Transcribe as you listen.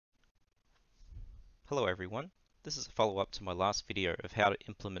Hello everyone, this is a follow-up to my last video of how to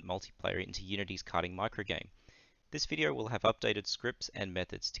implement multiplayer into Unity's Karting Microgame. This video will have updated scripts and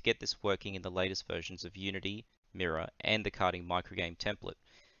methods to get this working in the latest versions of Unity, Mirror, and the Karting Microgame template.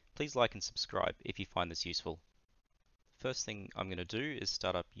 Please like and subscribe if you find this useful. First thing I'm going to do is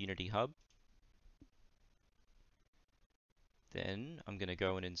start up Unity Hub. Then I'm going to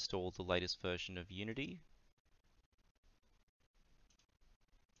go and install the latest version of Unity.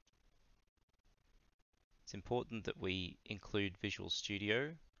 It's important that we include Visual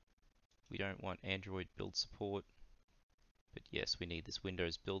Studio. We don't want Android build support, but yes, we need this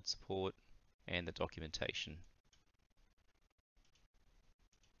Windows build support and the documentation.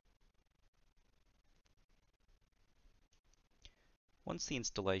 Once the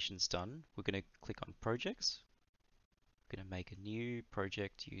installation's done, we're going to click on Projects. We're going to make a new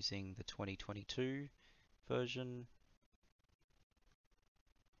project using the 2022 version.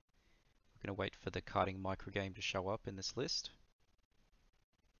 We're going to wait for the Karting Microgame to show up in this list.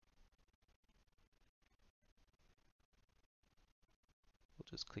 We'll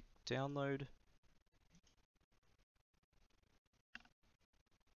just click Download.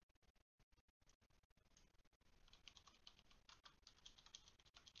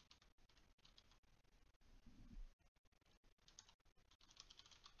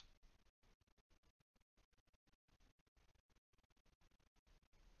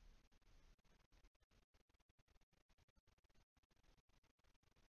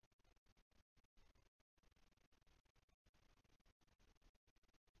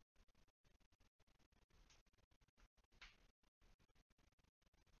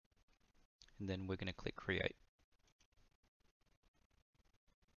 And then we're going to click Create.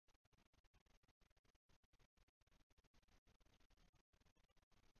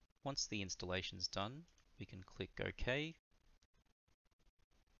 Once the installation's done, we can click OK.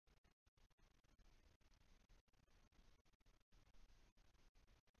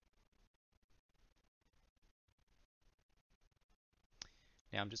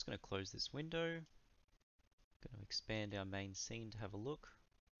 Now I'm just going to close this window. I'm going to expand our main scene to have a look.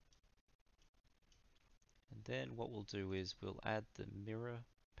 And then what we'll do is we'll add the mirror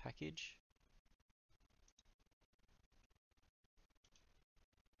package.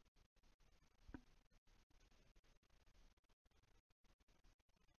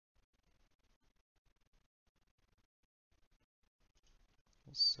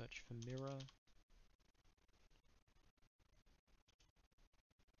 We'll search for mirror.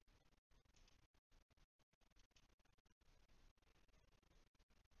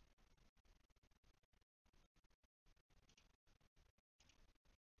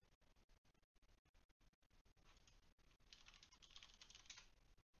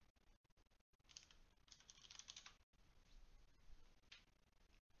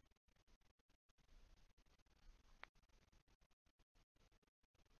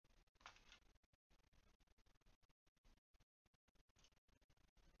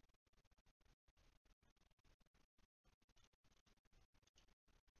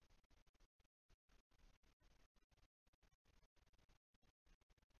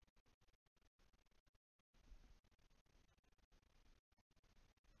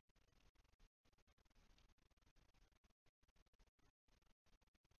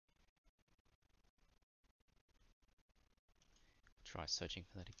 Try searching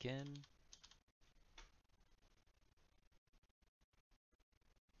for that again.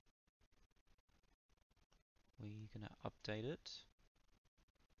 We're going to update it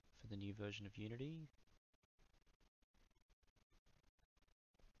for the new version of Unity.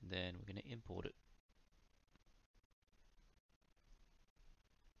 Then we're going to import it.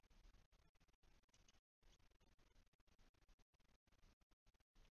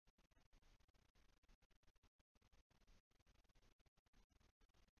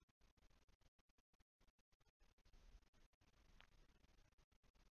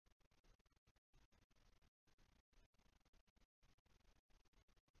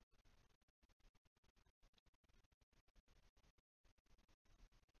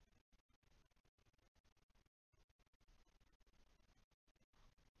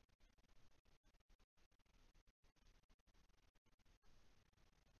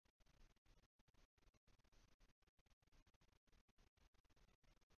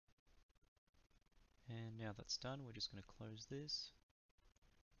 And now that's done, we're just going to close this.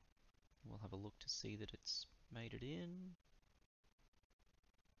 We'll have a look to see that it's made it in.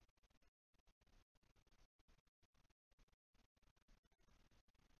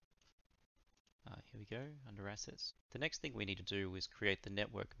 Here we go, under Assets. The next thing we need to do is create the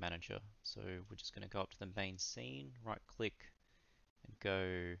Network Manager. So we're just going to go up to the main scene, right click, and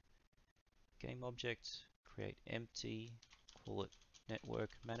go game object, create empty, call it network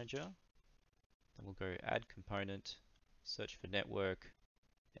manager. Then we'll go add component, search for network,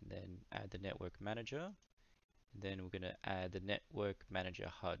 and then add the network manager. And then we're going to add the network manager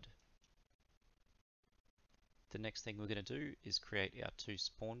HUD. The next thing we're going to do is create our 2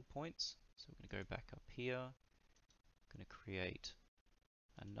 spawn points. So we're going to go back up here, going to create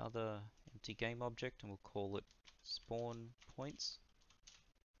another empty game object, and we'll call it spawn points.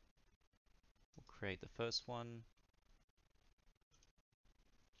 We'll create the first one.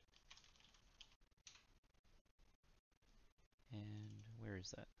 And where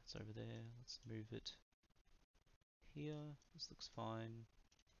is that? It's over there. Let's move it here. This looks fine.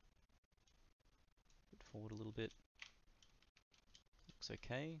 Put it forward a little bit. Looks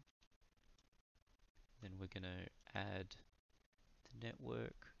okay. Then we're going to add the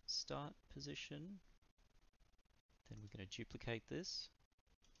network start position. Then we're going to duplicate this.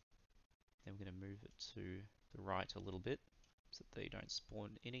 Then we're going to move it to the right a little bit so that they don't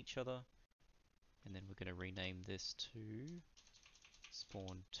spawn in each other. And then we're going to rename this to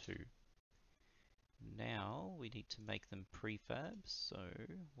spawn2. Now we need to make them prefabs. So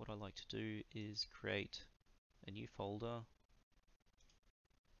what I like to do is create a new folder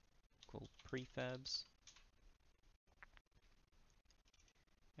called prefabs.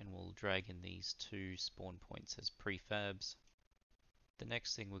 And we'll drag in these 2 spawn points as prefabs. The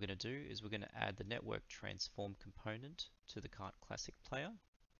next thing we're going to do is we're going to add the network transform component to the Kart Classic player.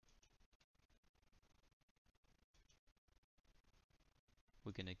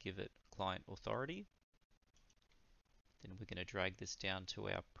 We're going to give it client authority. Then we're going to drag this down to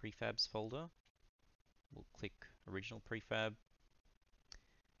our prefabs folder. We'll click original prefab.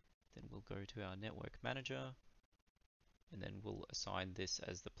 Then we'll go to our network manager. And then we'll assign this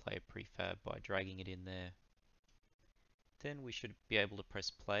as the player prefab by dragging it in there. Then we should be able to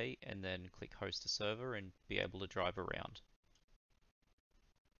press play and then click host a server and be able to drive around.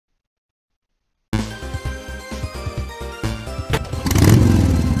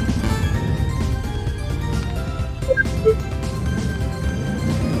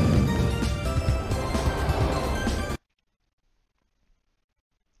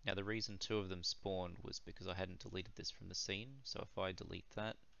 Now the reason 2 of them spawned was because I hadn't deleted this from the scene, so if I delete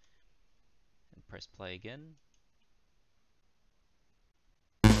that and press play again,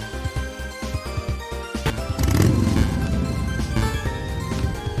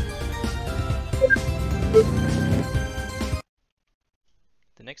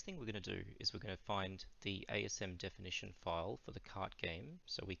 the next thing we're going to do is we're going to find the ASM definition file for the kart game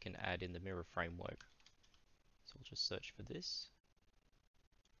so we can add in the mirror framework. So we'll just search for this.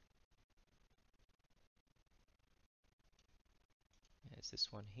 There's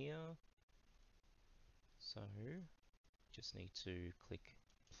this one here. So just need to click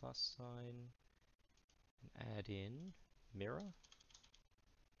plus sign and add in mirror.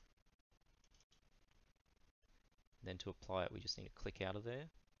 And then to apply it, we just need to click out of there.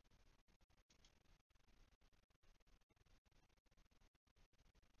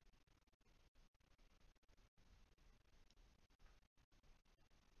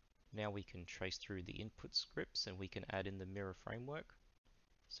 Now we can trace through the input scripts and we can add in the mirror framework.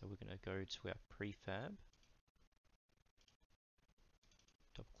 So we're going to go to our prefab,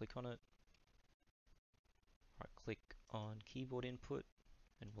 double click on it, right click on keyboard input,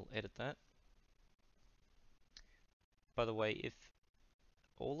 and we'll edit that. By the way, if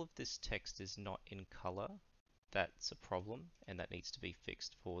all of this text is not in color, that's a problem and that needs to be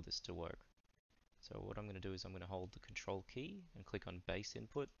fixed for this to work. So what I'm going to do is I'm going to hold the control key and click on base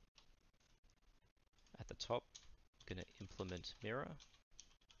input. At the top, I'm going to implement mirror.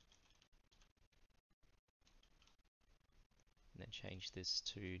 And then change this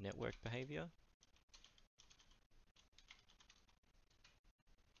to network behavior.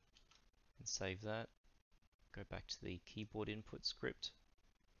 And save that. Go back to the keyboard input script.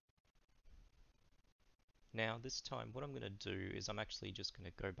 Now this time what I'm going to do is I'm actually just going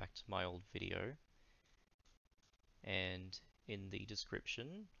to go back to my old video, and in the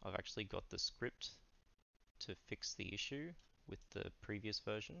description I've actually got the script to fix the issue with the previous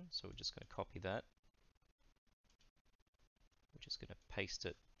version, so we're just going to copy that. We're just going to paste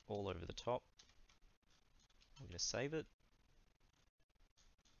it all over the top. We're going to save it,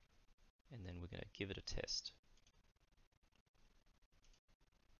 and then we're going to give it a test.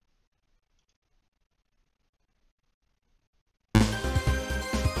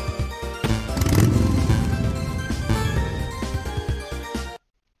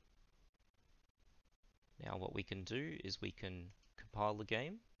 Now what we can do is we can compile the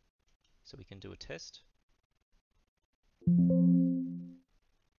game, so we can do a test.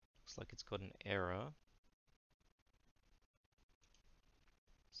 Looks looks like it's got an error.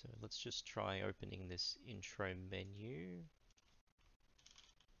 So let's just try opening this intro menu.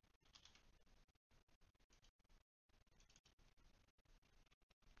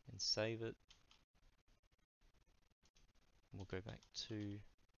 And save it. We'll go back to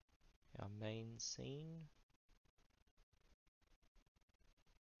our main scene.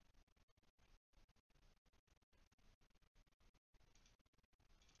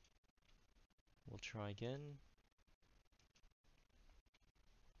 We'll try again.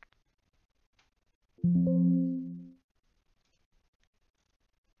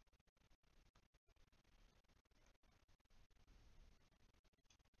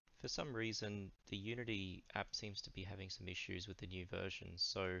 For some reason, the Unity app seems to be having some issues with the new version.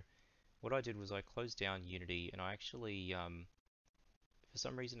 So what I did was I closed down Unity and I actually, for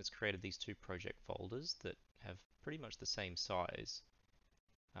some reason, it's created these two project folders that have pretty much the same size.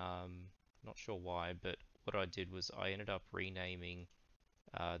 Not sure why, but what I did was I ended up renaming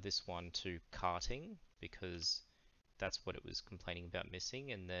this one to Karting because that's what it was complaining about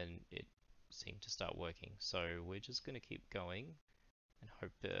missing, and then it seemed to start working. So we're just going to keep going and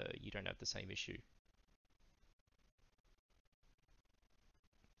hope you don't have the same issue.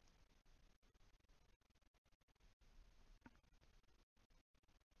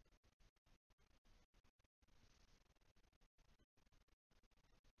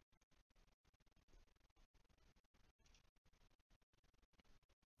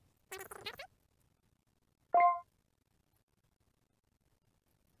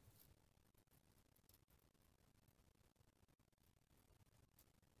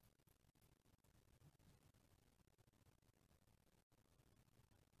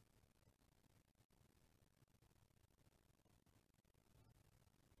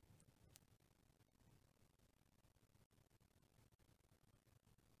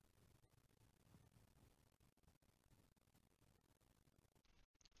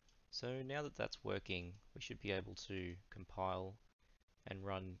 So now that that's working, we should be able to compile and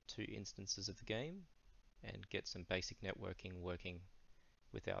run two instances of the game and get some basic networking working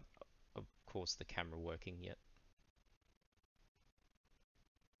without, of course, the camera working yet.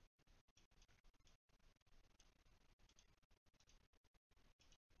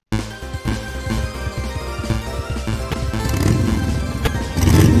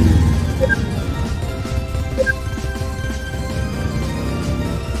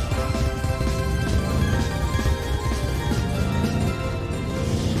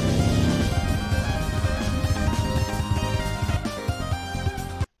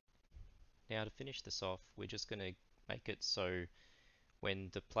 Now to finish this off, we're just going to make it so when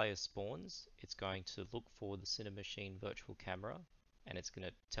the player spawns, it's going to look for the Cinemachine virtual camera and it's going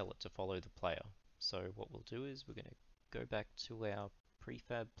to tell it to follow the player. So what we'll do is we're going to go back to our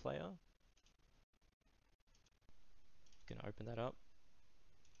prefab player. Going to open that up.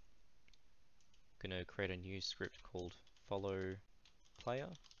 Going to create a new script called follow player.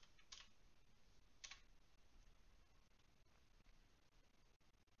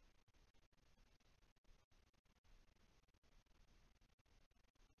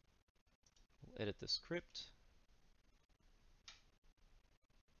 We'll edit the script.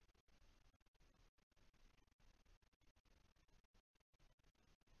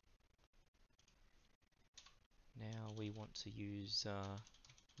 Now we want to use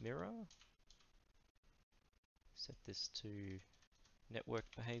mirror. Set this to network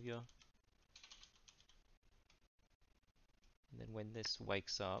behavior. And then when this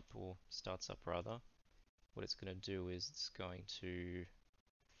wakes up, or starts up rather, what it's going to do is it's going to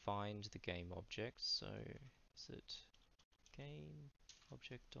find the game object. So is it game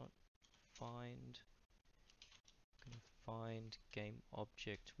object dot find? Going to find game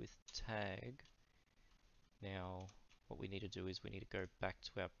object with tag. Now what we need to do is we need to go back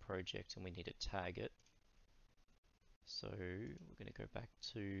to our project and we need to tag it. So we're going to go back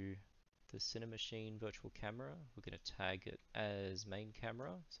to the Cinemachine virtual camera. We're going to tag it as main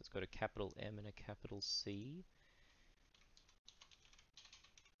camera. So it's got a capital M and a capital C.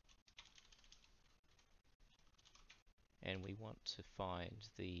 And we want to find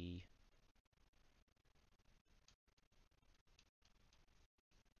the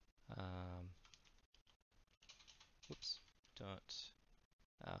whoops, dot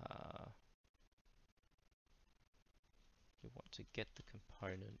we want to get the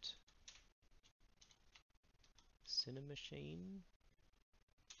component Cinemachine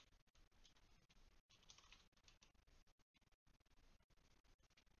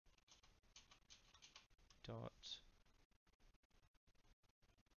dot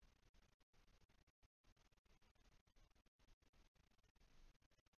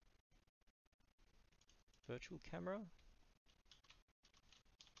virtual camera.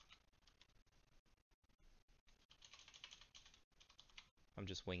 I'm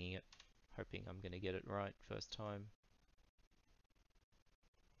just winging it, hoping I'm going to get it right first time.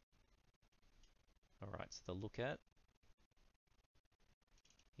 Alright, so the look at.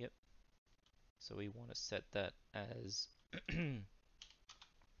 Yep. So we want to set that as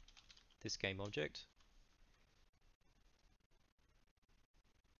this game object.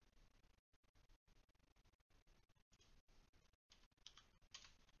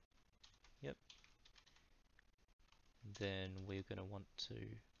 Yep. Then we're going to want to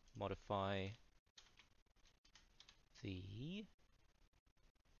modify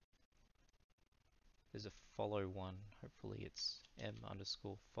there's a follow one, hopefully it's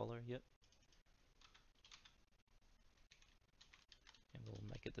m_follow, yep. And we'll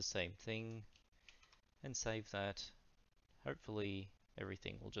make it the same thing and save that. Hopefully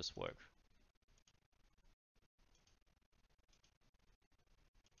everything will just work.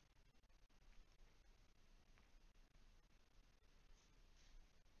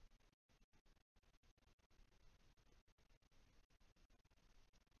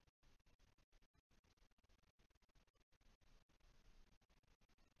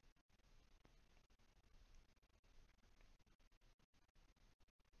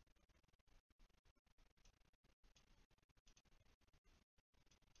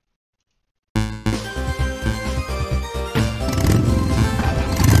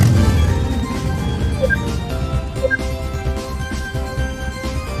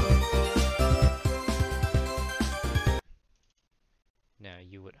 Now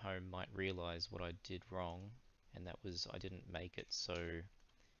you at home might realize what I did wrong, and that was I didn't make it so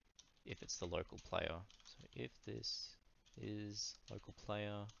if it's the local player. So if this is local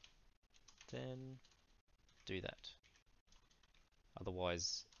player, then do that.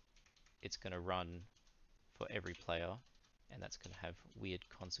 Otherwise it's going to run for every player, and that's going to have weird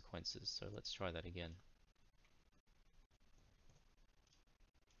consequences. So let's try that again.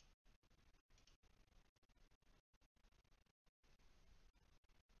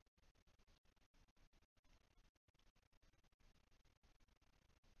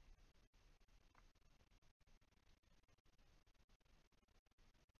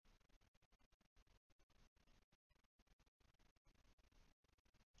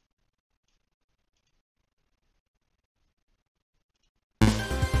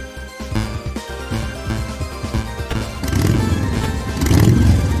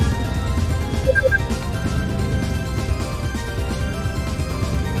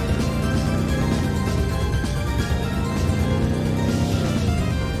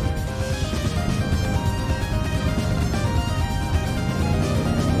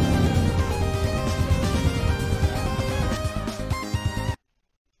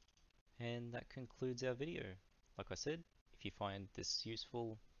 And that concludes our video. Like I said, if you find this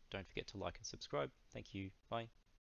useful, don't forget to like and subscribe. Thank you. Bye.